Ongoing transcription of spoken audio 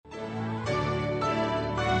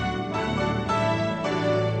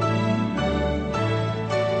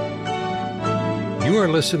You are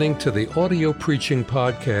listening to the audio preaching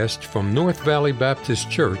podcast from North Valley Baptist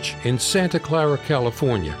Church in Santa Clara,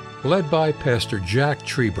 California, led by Pastor Jack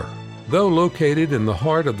Trieber. Though located in the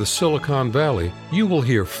heart of the Silicon Valley, you will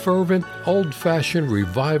hear fervent, old-fashioned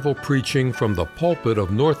revival preaching from the pulpit of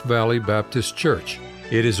North Valley Baptist Church.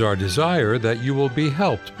 It is our desire that you will be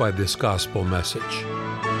helped by this gospel message.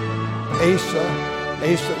 Asa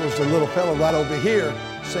was the little fellow right over here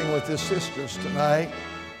singing with his sisters tonight.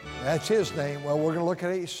 That's his name. Well, we're going to look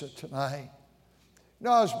at Asa tonight. You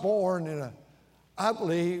know, I was born in I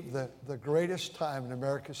believe, the greatest time in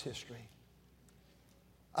America's history.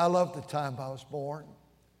 I love the time I was born.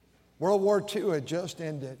 World War II had just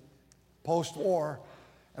ended, post-war.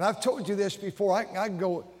 And I've told you this before. I can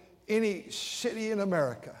go any city in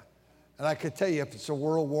America, and I could tell you if it's a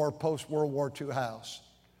post-World War II house.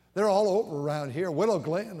 They're all over around here. Willow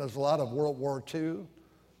Glen, there's a lot of World War II.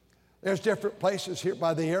 There's different places here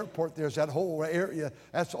by the airport. There's that whole area.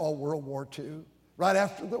 That's all World War II, right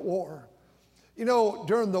after the war. You know,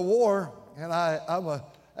 during the war, and I'm an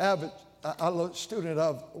avid student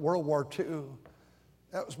of World War II.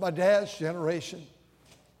 That was my dad's generation.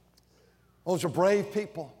 Those are brave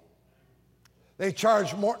people. They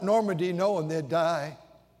charged Normandy knowing they'd die.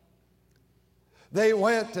 They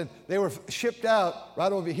went and they were shipped out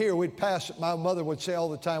right over here. We'd pass it. My mother would say all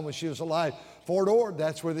the time when she was alive, Fort Ord,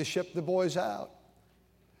 that's where they shipped the boys out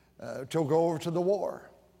to go over to the war.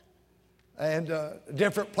 And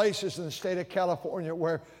different places in the state of California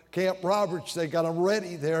where Camp Roberts, they got them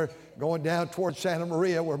ready there going down towards Santa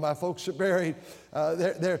Maria where my folks are buried.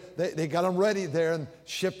 They got them ready there and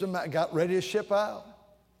shipped them out, got ready to ship out.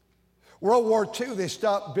 World War II, they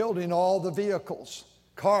stopped building all the vehicles,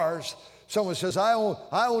 cars. Someone says, I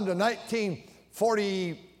owned a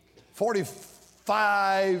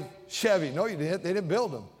 1945 Chevy. No, you didn't. They didn't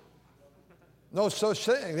build them. No such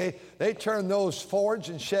thing. They turned those Fords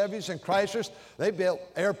and Chevys and Chryslers. They built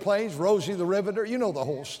airplanes, Rosie the Riveter. You know the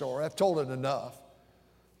whole story. I've told it enough.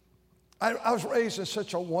 I was raised in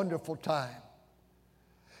such a wonderful time.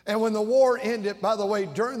 And when the war ended, by the way,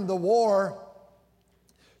 during the war,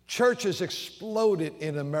 churches exploded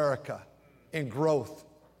in America in growth.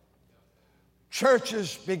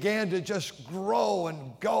 Churches began to just grow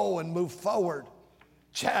and go and move forward.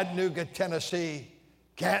 Chattanooga, Tennessee,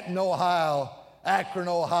 Canton, Ohio, Akron,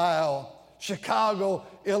 Ohio, Chicago,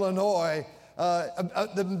 Illinois,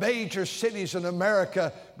 the major cities in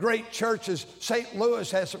America, great churches. St. Louis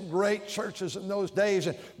had some great churches in those days,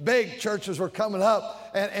 and big churches were coming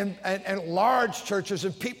up, and large churches,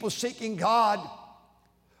 and people seeking God.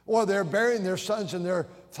 Well, they're burying their sons and their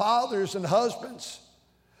fathers and husbands.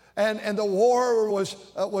 And the war was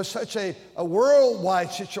such a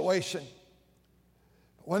worldwide situation.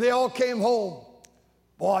 When they all came home,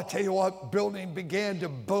 boy, I tell you what, building began to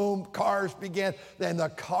boom, cars began, then the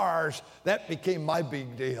cars, that became my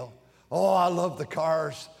big deal. Oh, I love the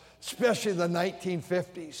cars, especially the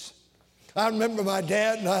 1950s. I remember my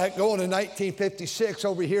dad and I going in 1956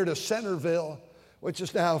 over here to Centerville, which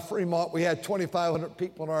is now Fremont. We had 2,500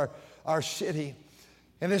 people in our city.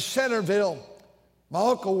 And in Centerville,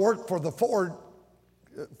 my uncle worked for the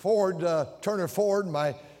Turner Ford.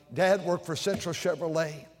 My dad worked for Central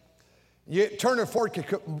Chevrolet. Turner Ford could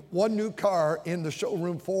put one new car in the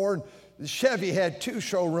showroom Ford. Chevy had two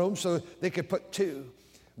showrooms, so they could put two.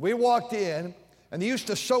 We walked in, and they used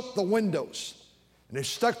to soap the windows. And they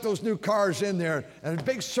stuck those new cars in there, and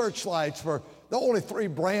big searchlights for the only three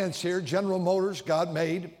brands here: General Motors, God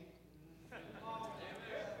made;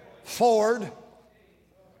 Ford,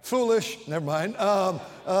 foolish, never mind,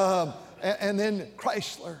 and then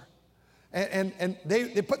Chrysler. And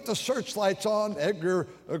they put the searchlights on,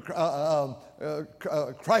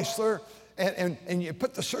 Chrysler, and you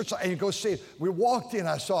put the searchlight and you go see it. We walked in,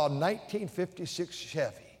 I saw a 1956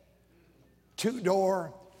 Chevy,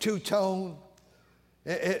 two-door, two-tone.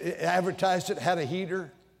 It advertised it, had a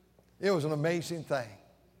heater. It was an amazing thing.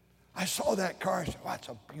 I saw that car, I said, wow, that's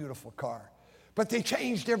a beautiful car. But they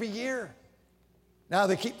changed every year. Now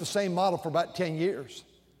they keep the same model for about 10 years.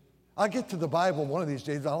 I'll get to the Bible one of these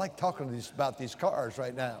days. I like talking about these cars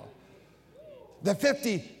right now. The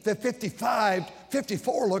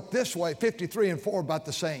 54 looked this way. 53 and 4 about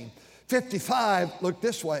the same. 55 looked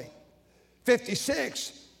this way.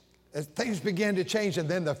 56, as things began to change, and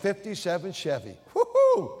then the 57 Chevy.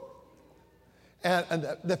 Woo-hoo! And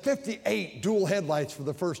the 58 dual headlights for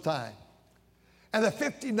the first time. And the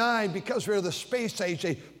 59, because we were the space age,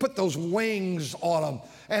 they put those wings on them.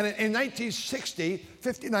 And in 1960,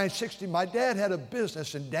 59, 60, my dad had a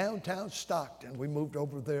business in downtown Stockton. We moved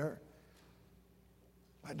over there.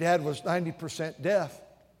 My dad was 90% deaf.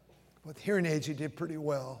 With hearing aids, he did pretty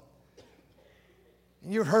well.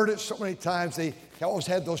 And you've heard it so many times. They always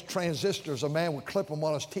had those transistors. A man would clip them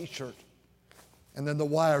on his T-shirt. And then the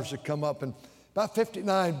wires would come up. And about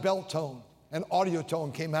 59, Beltone and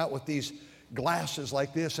Audiotone came out with these glasses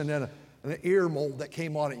like this, and then an ear mold that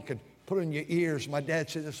came on it. You could put it in your ears. My dad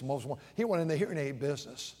said this is the most one. He went in the hearing aid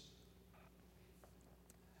business.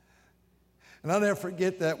 And I'll never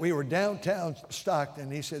forget that we were downtown Stockton.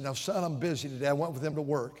 And he said, now, son, I'm busy today. I went with him to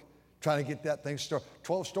work, trying to get that thing started.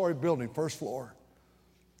 12-story building, first floor.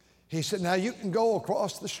 He said, now, you can go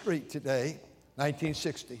across the street today,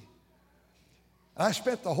 1960. And I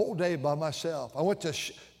spent the whole day by myself. I went to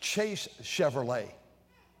Chase Chevrolet.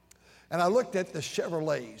 And I looked at the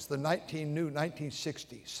Chevrolets, the new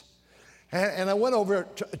 1960s. And I went over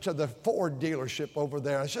to the Ford dealership over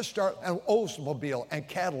there. I just started, and Oldsmobile and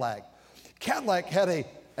Cadillac. Cadillac had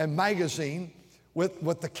a magazine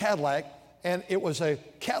with the Cadillac, and it was a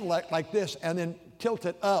Cadillac like this, and then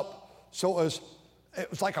tilted up, so it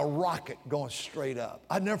was like a rocket going straight up.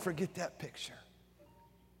 I'd never forget that picture.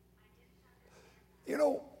 You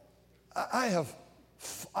know, I've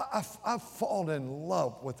fallen in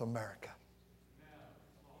love with America.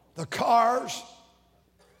 The cars,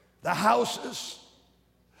 the houses.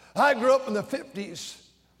 I grew up in the 50s.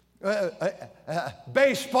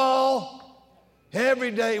 Baseball.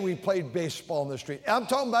 Every day we played baseball in the street. I'm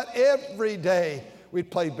talking about every day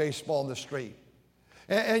we'd play baseball in the street.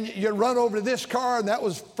 And you'd run over to this car, and that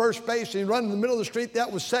was first base. And you'd run in the middle of the street,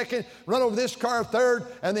 that was second. Run over this car, third,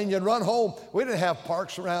 and then you'd run home. We didn't have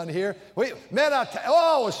parks around here. It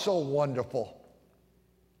was so wonderful.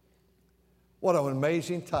 What an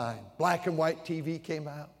amazing time. Black and white TV came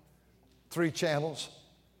out. 3 channels.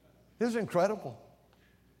 It was incredible.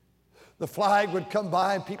 The flag would come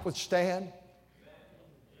by and people would stand.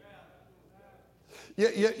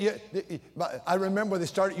 I remember they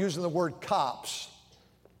started using the word cops.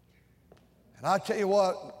 And I tell you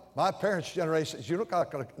what, my parents' generation, you're not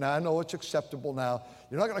going to, now I know it's acceptable now,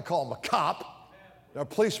 you're not going to call them a cop, they're a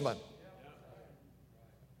policeman.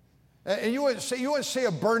 And you wouldn't see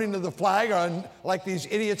a burning of the flag, or like these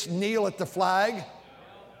idiots kneel at the flag,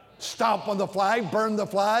 stomp on the flag, burn the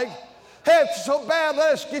flag. Hey, if it's so bad,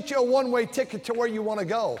 let us get you a one-way ticket to where you want to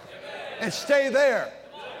go and stay there.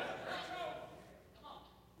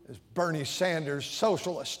 There's Bernie Sanders,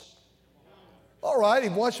 socialist. All right, he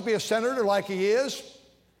wants to be a senator like he is.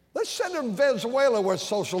 Let's send him to Venezuela with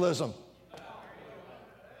socialism.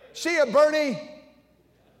 See ya, Bernie.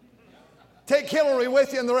 Take Hillary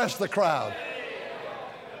with you and the rest of the crowd.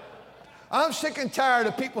 I'm sick and tired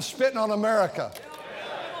of people spitting on America.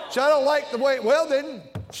 So I don't like the way, well then,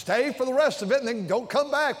 stay for the rest of it and then don't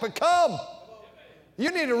come back, but come.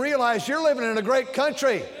 You need to realize you're living in a great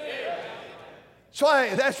country.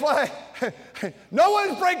 That's why no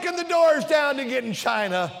one's breaking the doors down to get in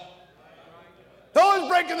China. No one's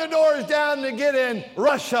breaking the doors down to get in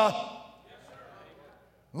Russia.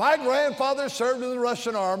 My grandfather served in the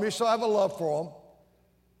Russian army, so I have a love for him.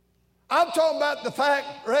 I'm talking about the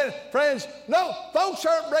fact, friends, no, folks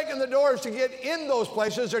aren't breaking the doors to get in those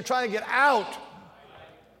places. They're trying to get out.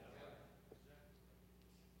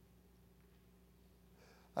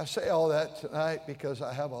 I say all that tonight because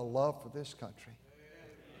I have a love for this country.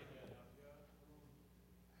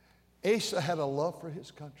 Asa had a love for his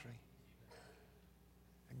country.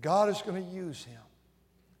 And God is going to use him.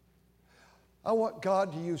 I want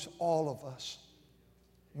God to use all of us,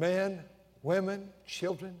 men, women,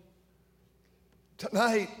 children.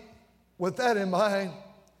 Tonight, with that in mind,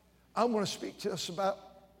 I'm going to speak to us about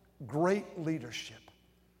great leadership.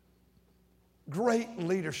 Great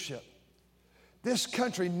leadership. This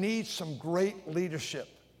country needs some great leadership.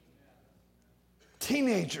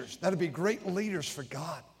 Teenagers that'll be great leaders for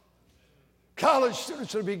God. College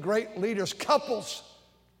students that'll be great leaders. Couples.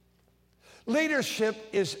 Leadership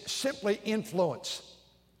is simply influence.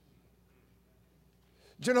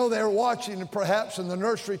 Do you know they're watching perhaps in the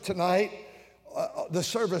nursery tonight the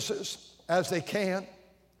services as they can.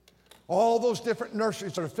 All those different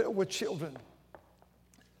nurseries are filled with children.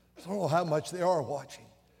 I don't know how much they are watching.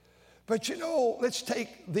 But you know, let's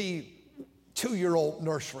take the 2-year-old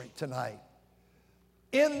nursery tonight.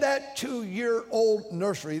 In that 2-year-old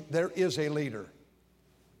nursery, there is a leader.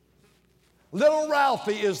 Little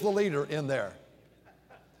Ralphie is the leader in there.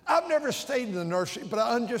 I've never stayed in the nursery, but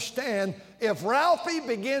I understand if Ralphie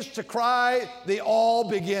begins to cry, they all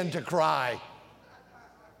begin to cry.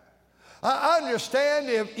 I understand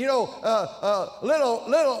if, you know,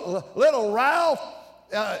 little Ralph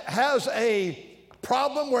has a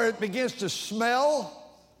problem where it begins to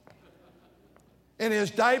smell in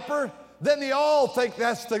his diaper, then they all think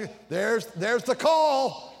there's the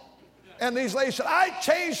call. And these ladies said, I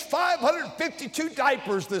changed 552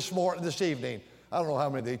 diapers this evening. I don't know how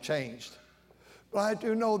many they changed. But I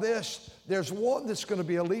do know this. There's one that's going to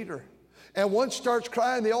be a leader. And one starts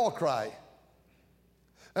crying, they all cry.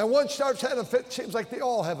 And one starts having a fit, it seems like they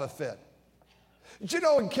all have a fit. Did you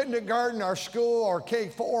know in kindergarten, our school, or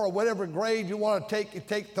K4, or whatever grade you want to take, you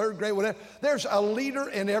take third grade, whatever, there's a leader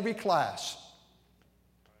in every class.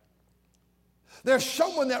 There's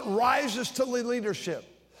someone that rises to the leadership.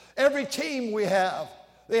 Every team we have,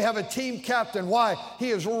 they have a team captain. Why? He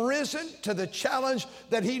has risen to the challenge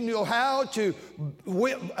that he knew how to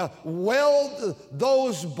weld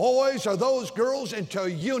those boys or those girls into a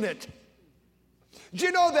unit. Do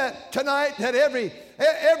you know that tonight that every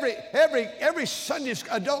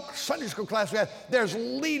adult Sunday school class we have, there's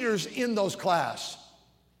leaders in those classes?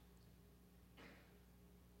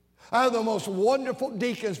 I have the most wonderful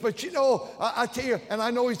deacons, but you know, I tell you, and I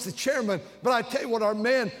know he's the chairman, but I tell you what, our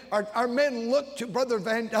men look to Brother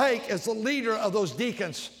Van Dyke as the leader of those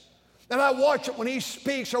deacons. And I watch it when he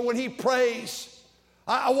speaks or when he prays.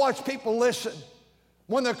 I watch people listen.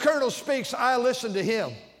 When the colonel speaks, I listen to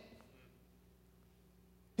him.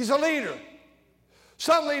 He's a leader.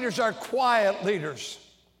 Some leaders are quiet leaders.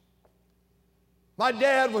 My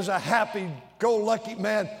dad was a happy-go-lucky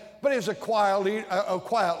man, but he was a quiet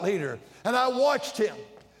leader. And I watched him,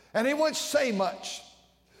 and he wouldn't say much.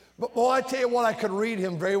 But boy, I tell you what, I could read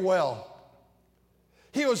him very well.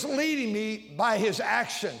 He was leading me by his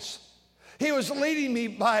actions. He was leading me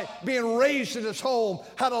by being raised in his home,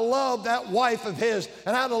 how to love that wife of his,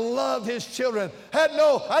 and how to love his children.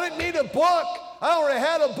 I didn't need a book. I already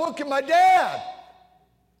had a book in my dad.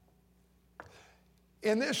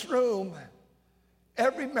 In this room,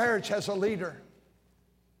 every marriage has a leader.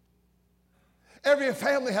 Every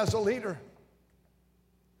family has a leader.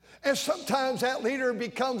 And sometimes that leader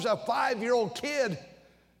becomes a 5-year-old kid,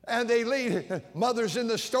 and they lead mothers in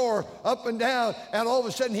the store up and down, and all of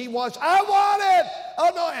a sudden he wants, I want it!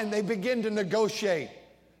 Oh no, and they begin to negotiate.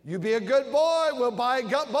 You be a good boy, we'll buy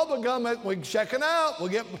bubble gum, we're checking out, we'll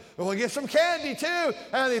get some candy too.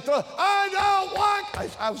 And they throw, I don't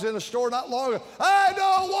want, I was in a store not long ago, I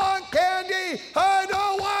don't want candy, I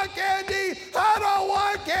don't want candy, I don't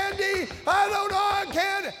want candy, I don't want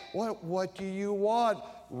candy. What do you want?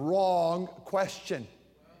 Wrong question.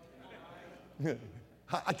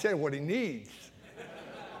 I tell you what he needs.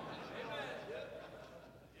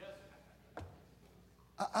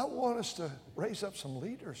 I want us to raise up some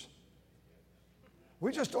leaders.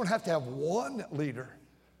 We just don't have to have one leader.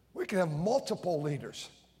 We can have multiple leaders.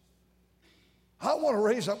 I want to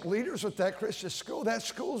raise up leaders with that Christian school. That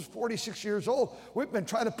school is 46 years old. We've been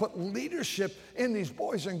trying to put leadership in these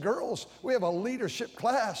boys and girls. We have a leadership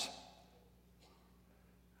class.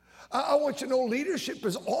 I want you to know leadership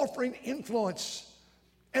is offering influence.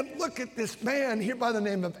 And look at this man here by the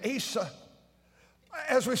name of Asa.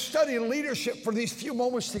 As we study leadership for these few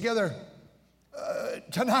moments together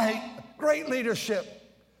tonight, great leadership.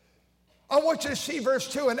 I want you to see verse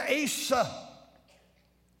 2, and Asa,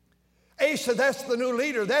 that's the new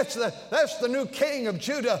leader. That's the new king of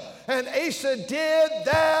Judah. And Asa did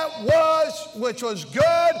which was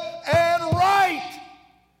good and right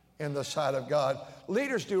in the sight of God.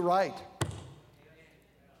 Leaders do right.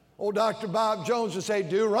 Old Dr. Bob Jones would say,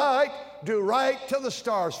 do right till the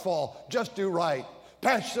stars fall. Just do right.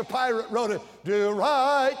 Pastor Pirate wrote it, do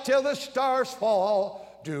right till the stars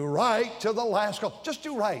fall. Do right till the last call. Just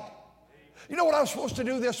do right. You know what I was supposed to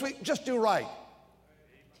do this week? Just do right.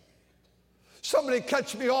 Somebody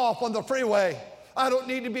cuts me off on the freeway. I don't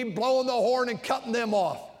need to be blowing the horn and cutting them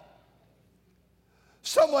off.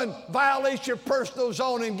 Someone violates your personal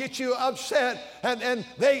zone and gets you upset, and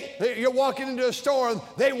you're walking into a store and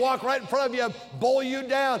they walk right in front of you, bowl you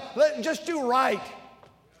down. Just do right.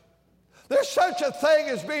 There's such a thing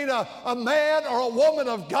as being a man or a woman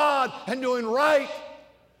of God and doing right,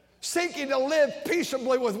 seeking to live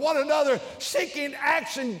peaceably with one another, seeking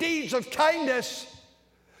acts and deeds of kindness.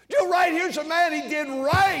 Do right. Here's a man, he did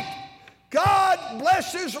right. God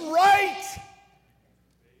blesses right.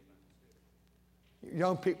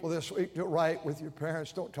 Young people this week, do right with your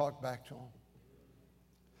parents. Don't talk back to them.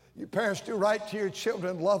 You parents, do right to your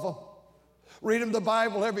children. Love them. Read them the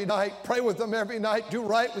Bible every night. Pray with them every night. Do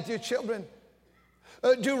right with your children.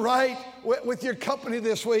 Do right with your company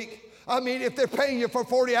this week. I mean, if they're paying you for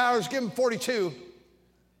 40 hours, give them 42.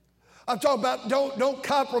 I'm talking about don't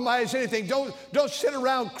compromise anything. Don't sit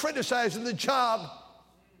around criticizing the job.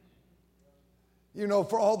 You know,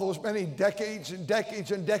 for all those many decades and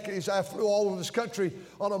decades and decades, I flew all over this country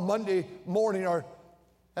on a Monday morning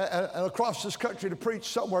and across this country to preach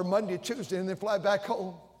somewhere Monday, Tuesday, and then fly back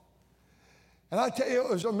home. And I tell you, it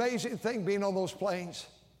was an amazing thing being on those planes,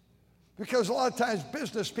 because a lot of times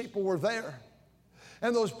business people were there.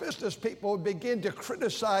 And those business people would begin to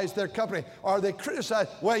criticize their company. Or they criticize,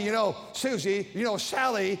 well, you know, Susie, you know,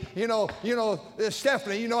 Sally, you know,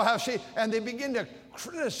 Stephanie, you know how she, and they begin to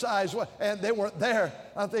criticize, and they weren't there.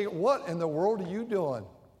 I'm thinking, what in the world are you doing?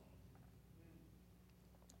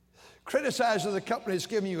 Criticizing the company that's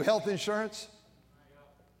giving you health insurance,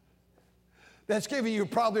 that's giving you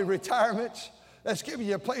probably retirement, that's giving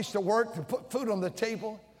you a place to work, to put food on the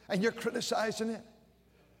table, and you're criticizing it.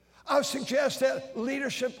 I would suggest that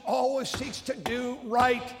leadership always seeks to do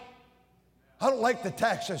right. I don't like the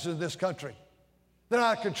taxes in this country. They're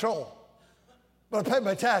out of control. But I pay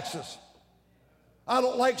my taxes. I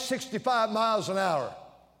don't like 65 miles an hour.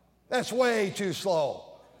 That's way too slow.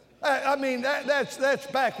 I mean, that's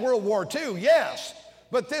back World War II, yes.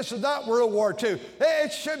 But this is not World War II.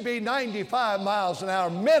 It should be 95 miles an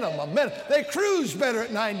hour minimum. They cruise better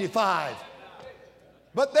at 95.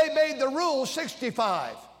 But they made the rule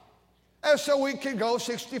 65. And so we can go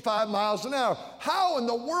 65 miles an hour. How in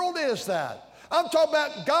the world is that? I'm talking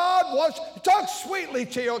about God wants, talk sweetly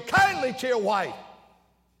to you, kindly to your wife.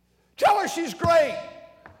 Tell her she's great.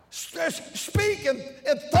 Speak in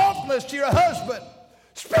thoughtfulness to your husband.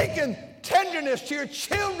 Speak in tenderness to your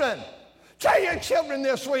children. Tell your children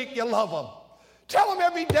this week you love them. Tell them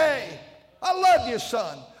every day, I love you,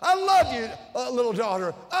 son. I love you, little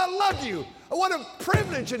daughter. I love you. What a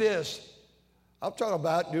privilege it is. I'm talking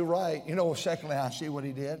about do right. You know, secondly, I see what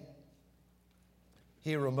he did.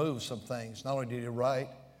 He removed some things. Not only did he right,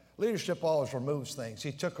 leadership always removes things.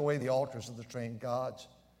 He took away the altars of the trained gods.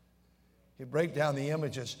 He break down the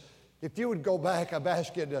images. If you would go back, I've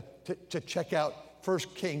asked you to check out 1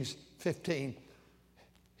 Kings 15.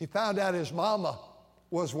 He found out his mama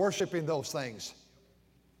was worshiping those things.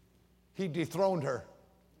 He dethroned her.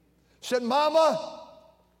 Said, Mama,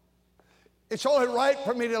 it's only right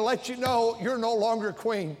for me to let you know you're no longer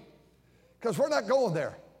queen, because we're not going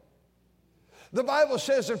there. The Bible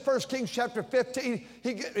says in 1 Kings chapter 15,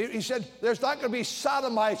 he said, there's not going to be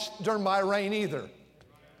sodomites during my reign either.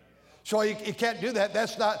 So you can't do that.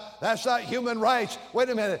 That's not human rights. Wait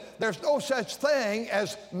a minute. There's no such thing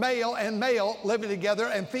as male and male living together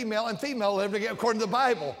and female living together according to the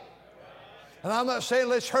Bible. And I'm not saying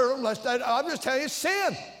let's hurt them. I'm just telling you it's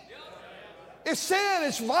sin. It's sin.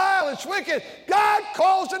 It's vile. It's wicked. God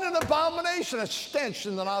calls it an abomination, a stench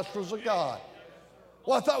in the nostrils of God.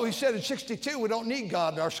 Well, I thought we said in 62 we don't need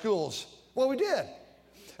God in our schools. Well, we did. And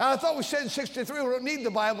I thought we said in 63 we don't need the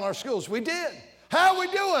Bible in our schools. We did. How are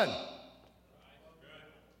we doing?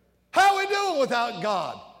 How are we doing without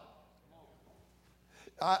God?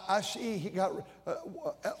 I see he got,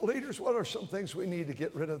 leaders, what are some things we need to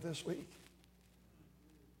get rid of this week?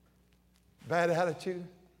 Bad attitude,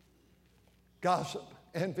 gossip,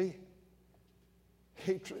 envy,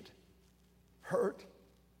 hatred, hurt,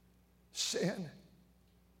 sin,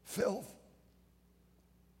 filth.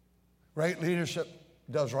 Great leadership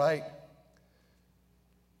does right.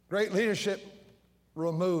 Great leadership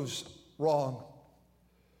removes wrong.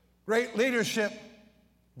 Great leadership,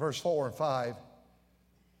 verse 4 and 5,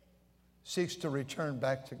 seeks to return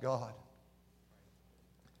back to God.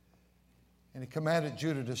 And he commanded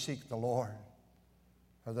Judah to seek the Lord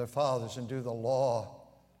of their fathers and do the law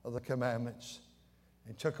of the commandments.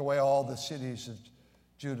 He took away all the cities of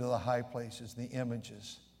Judah, the high places, the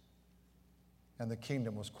images, and the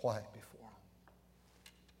kingdom was quiet before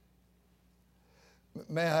him.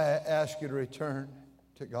 May I ask you to return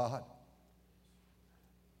to God?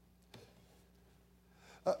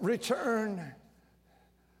 Return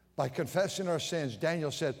by confessing our sins.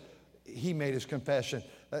 Daniel said he made his confession.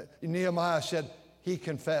 Nehemiah said he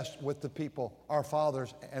confessed with the people, our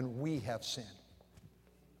fathers, and we have sinned.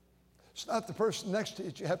 It's not the person next to you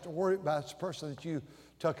that you have to worry about. It's the person that you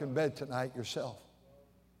took in bed tonight yourself.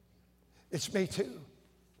 It's me too.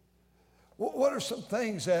 What are some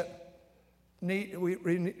things that we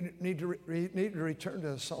need to return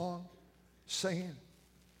to a song, singing?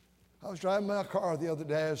 I was driving my car the other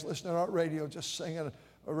day. I was listening to our radio, just singing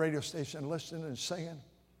a radio station, listening and singing.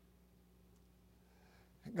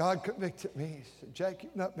 And God convicted me. He said, Jack,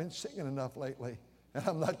 you've not been singing enough lately. And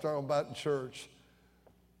I'm not talking about in church.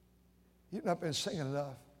 You've not been singing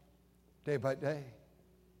enough day by day.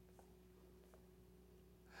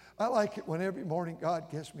 I like it when every morning God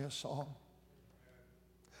gives me a song.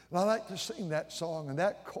 And I like to sing that song and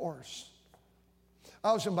that chorus.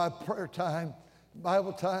 I was in my prayer time,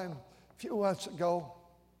 Bible time, a few months ago,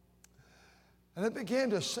 and I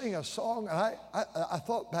began to sing a song, and I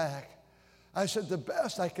thought back. I said, the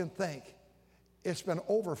best I can think, it's been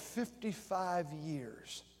over 55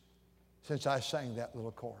 years since I sang that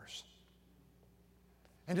little chorus.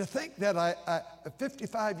 And to think that I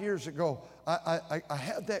 55 years ago, I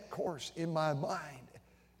had that chorus in my mind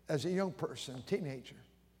as a young person, teenager.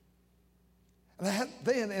 And I had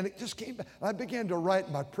then, and it just came back. I began to write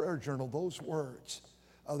in my prayer journal those words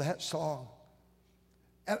of that song.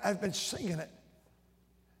 And I've been singing it.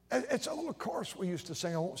 It's a little chorus we used to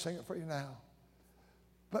sing. I won't sing it for you now.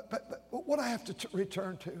 But what I have to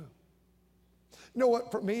return to. You know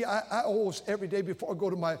what, for me, I always, every day before I go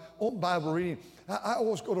to my own Bible reading, I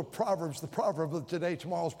always go to Proverbs, the proverb of today.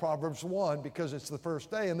 Tomorrow's Proverbs 1 because it's the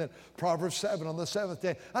first day, and then Proverbs 7 on the seventh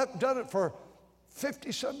day. I've done it for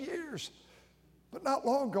 50-some years. But not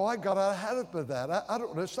long ago, I got out of habit with that. I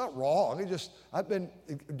don't know, it's not wrong. I've been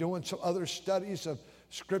doing some other studies of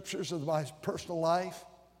scriptures of my personal life.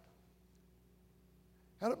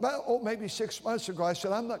 And about, maybe 6 months ago, I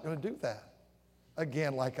said, I'm not going to do that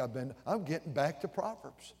again like I'm getting back to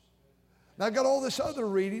Proverbs. Now, I've got all this other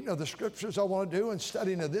reading of the scriptures I want to do and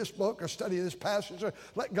studying of this book or studying this passage or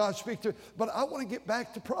let God speak to it. But I want to get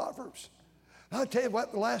back to Proverbs. And I'll tell you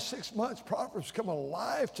what, the last 6 months, Proverbs come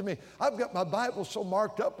alive to me. I've got my Bible so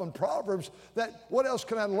marked up on Proverbs that what else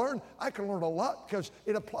can I learn? I can learn a lot because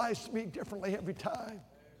it applies to me differently every time.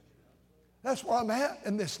 That's where I'm at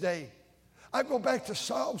in this day. I go back to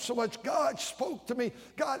Psalms so much. God spoke to me.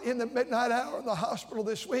 God, in the midnight hour in the hospital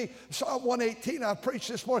this week, Psalm 118, I preached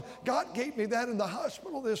this morning. God gave me that in the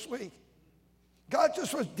hospital this week. God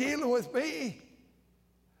just was dealing with me.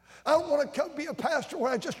 I don't want to come be a pastor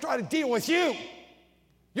where I just try to deal with you,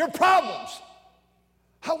 your problems.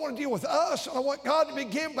 I want to deal with us, and I want God to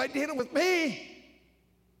begin by dealing with me.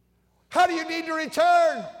 How do you need to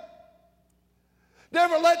return?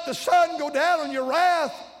 Never let the sun go down on your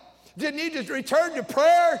wrath. Do you need to return to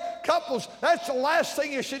prayer? Couples, that's the last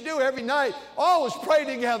thing you should do every night. Always pray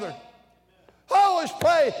together. Always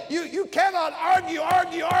pray. You cannot argue.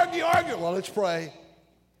 Well, let's pray. It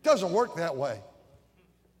doesn't work that way.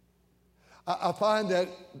 I find that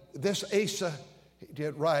this Asa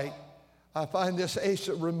did right. I find this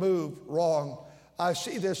Asa removed wrong. I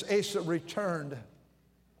see this Asa returned.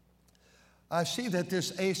 I see that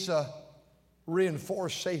this Asa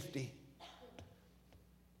reinforced safety.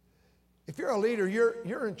 If you're a leader,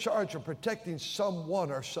 you're in charge of protecting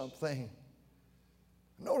someone or something.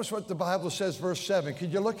 Notice what the Bible says, verse 7.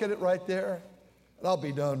 Could you look at it right there? And I'll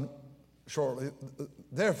be done shortly.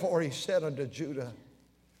 Therefore, he said unto Judah,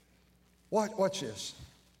 watch this.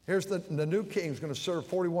 Here's the new king who's going to serve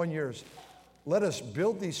 41 years. Let us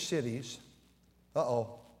build these cities. And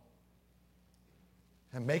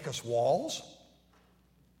make us walls.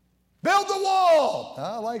 Build the wall.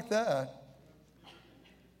 I like that.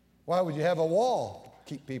 Why would you have a wall?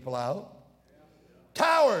 Keep people out.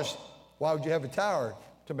 Towers. Why would you have a tower?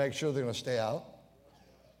 To make sure they're going to stay out.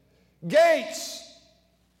 Gates.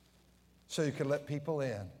 So you can let people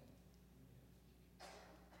in.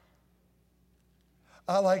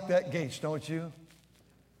 I like that gates, don't you?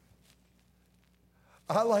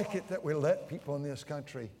 I like it that we let people in this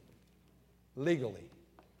country legally.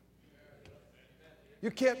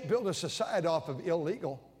 You can't build a society off of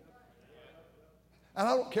illegal. And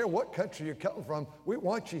I don't care what country you're coming from, we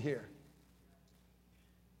want you here.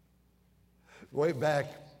 Way back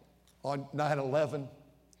on 9/11,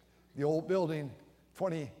 the old building,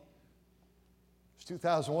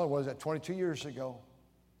 2001, was that 22 years ago.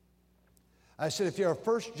 I said, if you're a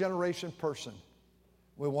first generation person,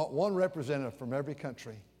 we want one representative from every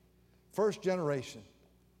country. First generation.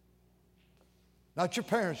 Not your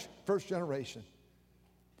parents, first generation.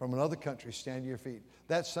 From another country, stand to your feet.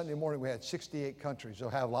 That Sunday morning, we had 68 countries. They'll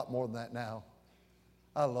have a lot more than that now.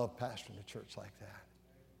 I love pastoring a church like that.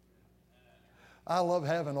 I love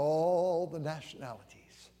having all the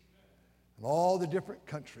nationalities and all the different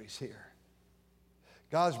countries here.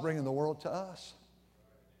 God's bringing the world to us.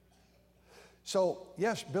 So,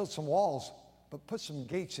 yes, build some walls, but put some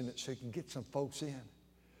gates in it so you can get some folks in.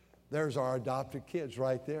 There's our adopted kids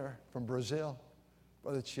right there from Brazil.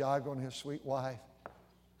 Brother Tiago and his sweet wife.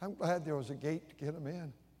 I'm glad there was a gate to get them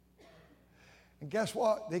in. And guess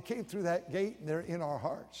what? They came through that gate and they're in our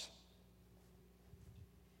hearts.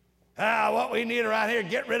 What we need around here,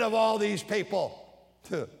 get rid of all these people.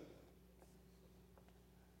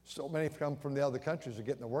 So many come from the other countries are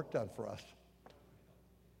getting the work done for us.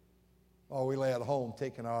 Oh, we lay at home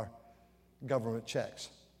taking our government checks.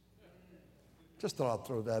 Just thought I'd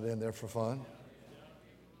throw that in there for fun.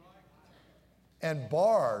 And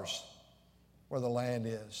bars where the land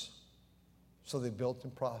is. So they built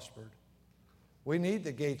and prospered. We need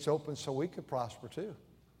the gates open so we can prosper too.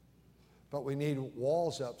 But we need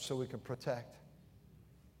walls up so we can protect.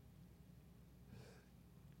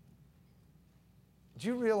 Do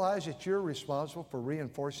you realize that you're responsible for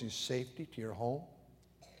reinforcing safety to your home?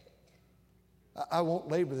 I won't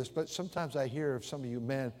labor this, but sometimes I hear of some of you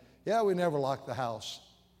men, yeah, we never lock the house.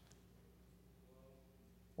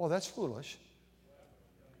 Well, that's foolish,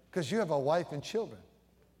 because you have a wife and children.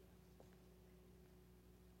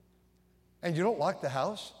 And you don't lock the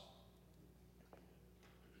house?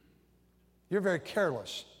 You're very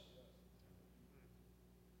careless.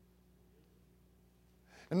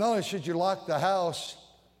 And not only should you lock the house,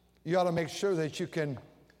 you ought to make sure that you can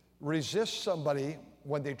resist somebody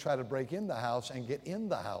when they try to break in the house and get in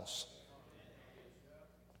the house.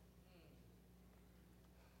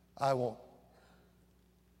 I won't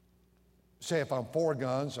say if I'm for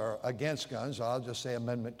guns or against guns. I'll just say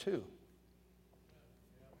Amendment 2.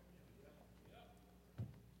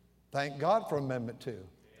 Thank God for Amendment 2.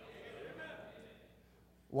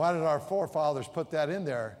 Why did our forefathers put that in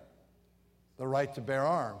there? The right to bear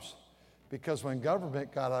arms. Because when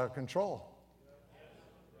government got out of control.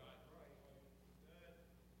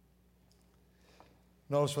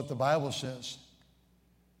 Notice what the Bible says.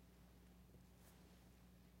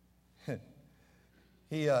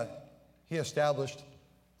 He established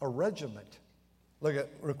a regiment. Look at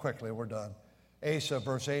real quickly, we're done. Asa,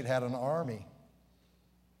 verse 8, had an army.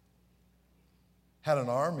 Had an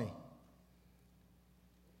army.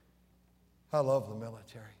 I love the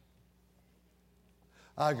military.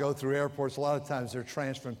 I go through airports. A lot of times they're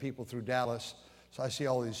transferring people through Dallas. So I see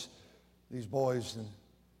all these boys and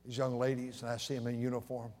these young ladies, and I see them in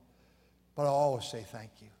uniform. But I always say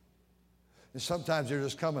thank you. And sometimes they're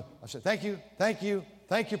just coming. I say, thank you, thank you,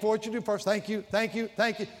 thank you for what you do first. Thank you, thank you,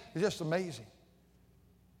 thank you. It's just amazing.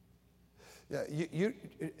 Yeah,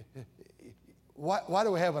 why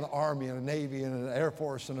do we have an Army and a Navy and an Air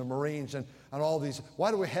Force and a Marines and all these?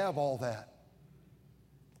 Why do we have all that?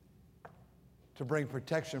 To bring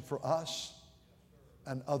protection for us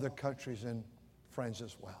and other countries and friends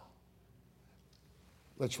as well.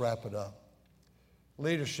 Let's wrap it up.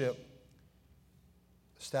 Leadership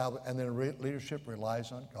established, and then leadership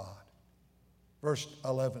relies on God. Verse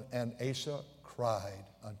 11, and Asa cried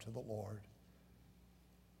unto the Lord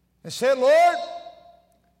and said, Lord,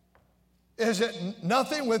 is it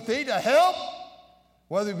nothing with thee to help,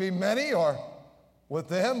 whether it be many or with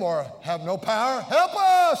them or have no power? Help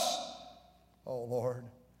us, oh Lord.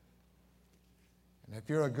 And if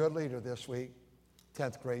you're a good leader this week,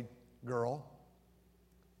 10th grade girl,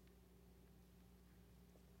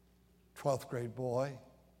 12th grade boy,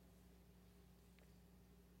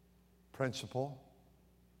 principal,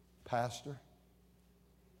 pastor,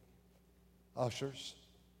 ushers,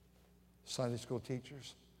 Sunday school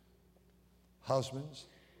teachers, husbands,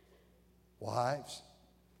 wives,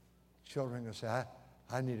 children, going to say,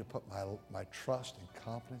 I need to put my trust and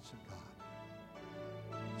confidence in God.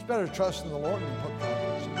 It's better to trust in the Lord than put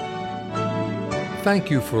confidence in God.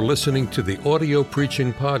 Thank you for listening to the audio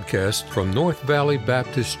preaching podcast from North Valley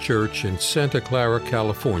Baptist Church in Santa Clara,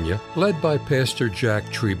 California, led by Pastor Jack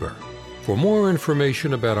Trieber. For more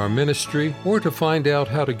information about our ministry or to find out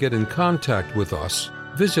how to get in contact with us,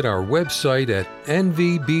 visit our website at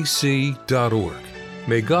nvbc.org.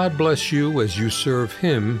 May God bless you as you serve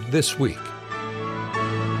Him this week.